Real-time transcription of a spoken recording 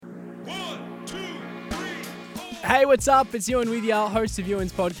Hey, what's up? It's Ewan with you, host of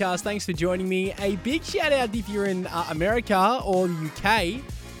Ewan's podcast. Thanks for joining me. A big shout out if you're in America or the UK.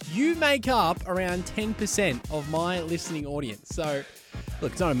 You make up around 10% of my listening audience. So,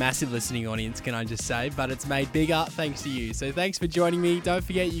 look, it's not a massive listening audience, can I just say, but it's made bigger thanks to you. So thanks for joining me. Don't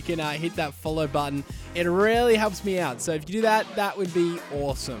forget you can hit that follow button. It really helps me out. So if you do that, that would be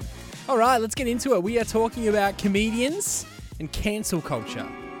awesome. All right, let's get into it. We are talking about comedians and cancel culture.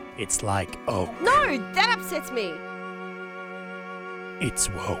 It's like oak. No, that upsets me. It's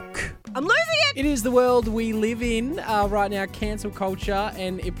woke. I'm losing it. It is the world we live in right now, cancel culture,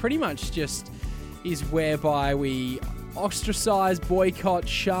 and it pretty much just is whereby we ostracize, boycott,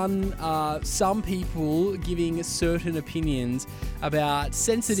 shun some people giving certain opinions about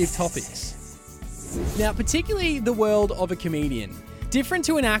sensitive topics. Now, particularly the world of a comedian. Different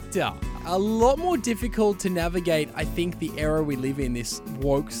to an actor. A lot more difficult to navigate, I think, the era we live in, this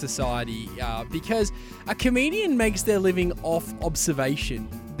woke society, because a comedian makes their living off observation,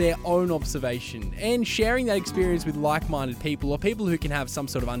 their own observation, and sharing that experience with like-minded people or people who can have some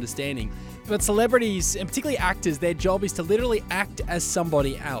sort of understanding. But celebrities, and particularly actors, their job is to literally act as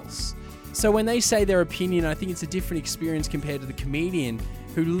somebody else. So when they say their opinion, I think it's a different experience compared to the comedian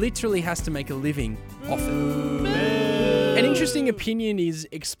who literally has to make a living off it. An interesting opinion is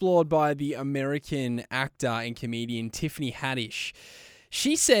explored by the American actor and comedian Tiffany Haddish.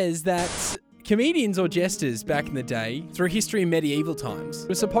 She says that comedians or jesters back in the day, through history in medieval times,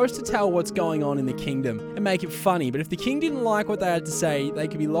 were supposed to tell what's going on in the kingdom and make it funny, but if the king didn't like what they had to say, they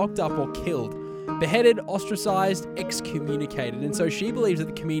could be locked up or killed, beheaded, ostracized, excommunicated. And so she believes that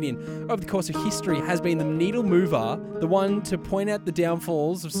the comedian, over the course of history, has been the needle mover, the one to point out the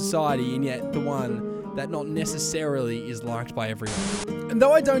downfalls of society, and yet the one that not necessarily is liked by everyone. And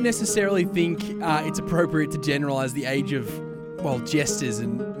though I don't necessarily think it's appropriate to generalize the age of, jesters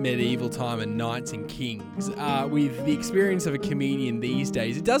in medieval time and knights and kings, with the experience of a comedian these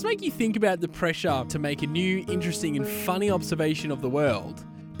days, it does make you think about the pressure to make a new, interesting and funny observation of the world,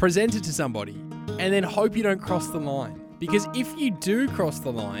 present it to somebody, and then hope you don't cross the line. Because if you do cross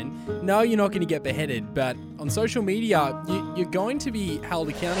the line, no, you're not going to get beheaded, but on social media, you're going to be held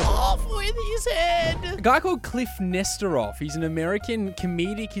accountable. Off with his head! A guy called Cliff Nesteroff, he's an American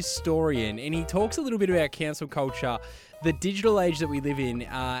comedic historian, and he talks a little bit about cancel culture, the digital age that we live in,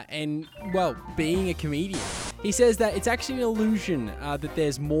 and being a comedian. He says that it's actually an illusion that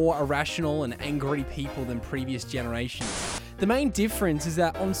there's more irrational and angry people than previous generations. The main difference is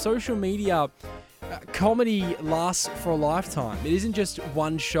that on social media, comedy lasts for a lifetime. It isn't just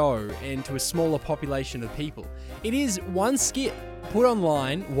one show and to a smaller population of people. It is one skit put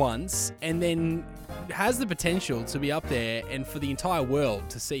online once and then has the potential to be up there and for the entire world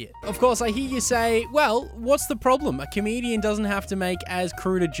to see it. Of course, I hear you say, well, what's the problem? A comedian doesn't have to make as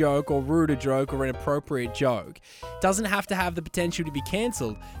crude a joke or rude a joke or inappropriate joke. Doesn't have to have the potential to be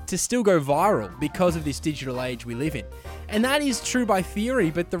cancelled to still go viral because of this digital age we live in. And that is true by theory,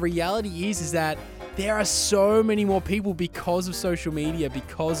 but the reality is that there are so many more people because of social media,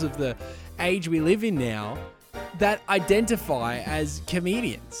 because of the age we live in now, that identify as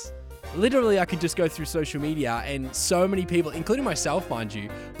comedians. Literally, I could just go through social media and so many people, including myself, mind you,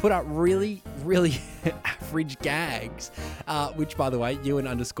 put up really, really average gags, which, by the way,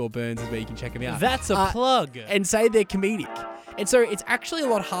 Ewan_Burns is where you can check them out. That's a plug. And say they're comedic. And so it's actually a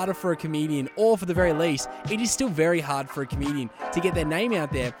lot harder for a comedian, or for the very least, it is still very hard for a comedian to get their name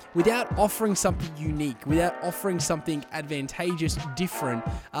out there without offering something unique, without offering something advantageous, different,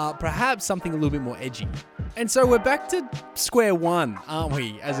 perhaps something a little bit more edgy. And so we're back to square one, aren't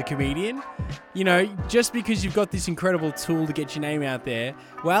we, as a comedian? You know, just because you've got this incredible tool to get your name out there,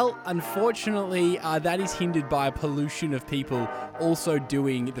 well, unfortunately, that is hindered by a pollution of people also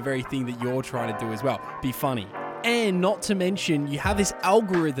doing the very thing that you're trying to do as well, be funny. And not to mention, you have this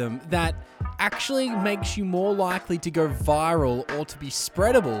algorithm that actually makes you more likely to go viral or to be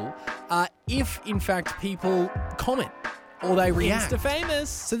spreadable if, in fact, people comment or they react. Insta-famous.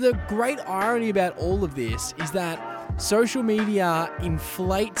 So the great irony about all of this is that social media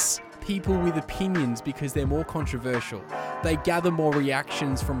inflates people with opinions because they're more controversial. They gather more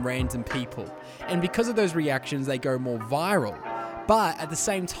reactions from random people. And because of those reactions, they go more viral. But at the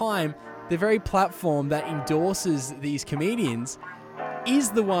same time, the very platform that endorses these comedians is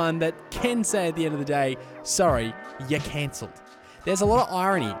the one that can say at the end of the day, sorry, you're cancelled. There's a lot of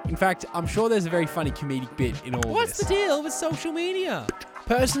irony. In fact, I'm sure there's a very funny comedic bit in all of this. What's the deal with social media?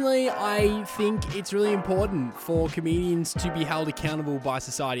 Personally, I think it's really important for comedians to be held accountable by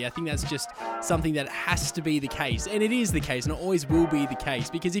society. I think that's just something that has to be the case. And it is the case, and it always will be the case.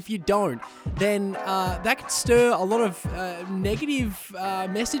 Because if you don't, then that could stir a lot of negative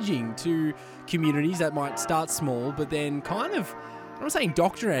messaging to communities that might start small, but then kind of, I'm not saying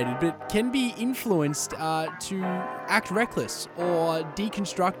indoctrinated, but can be influenced to act reckless or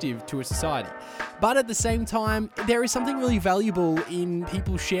deconstructive to a society. But at the same time, there is something really valuable in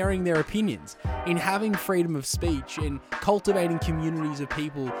people sharing their opinions, in having freedom of speech, and cultivating communities of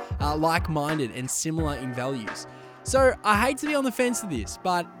people like-minded and similar in values. So I hate to be on the fence with this,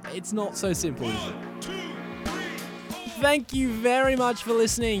 but it's not so simple, is it? Thank you very much for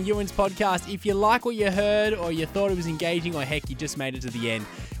listening, Ewan's podcast. If you like what you heard, or you thought it was engaging, or heck, you just made it to the end,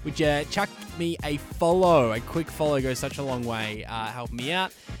 would you chuck me a follow? A quick follow goes such a long way, helping me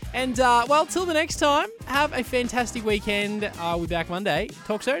out. And, well, till the next time, have a fantastic weekend. We'll be back Monday.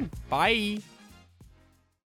 Talk soon. Bye.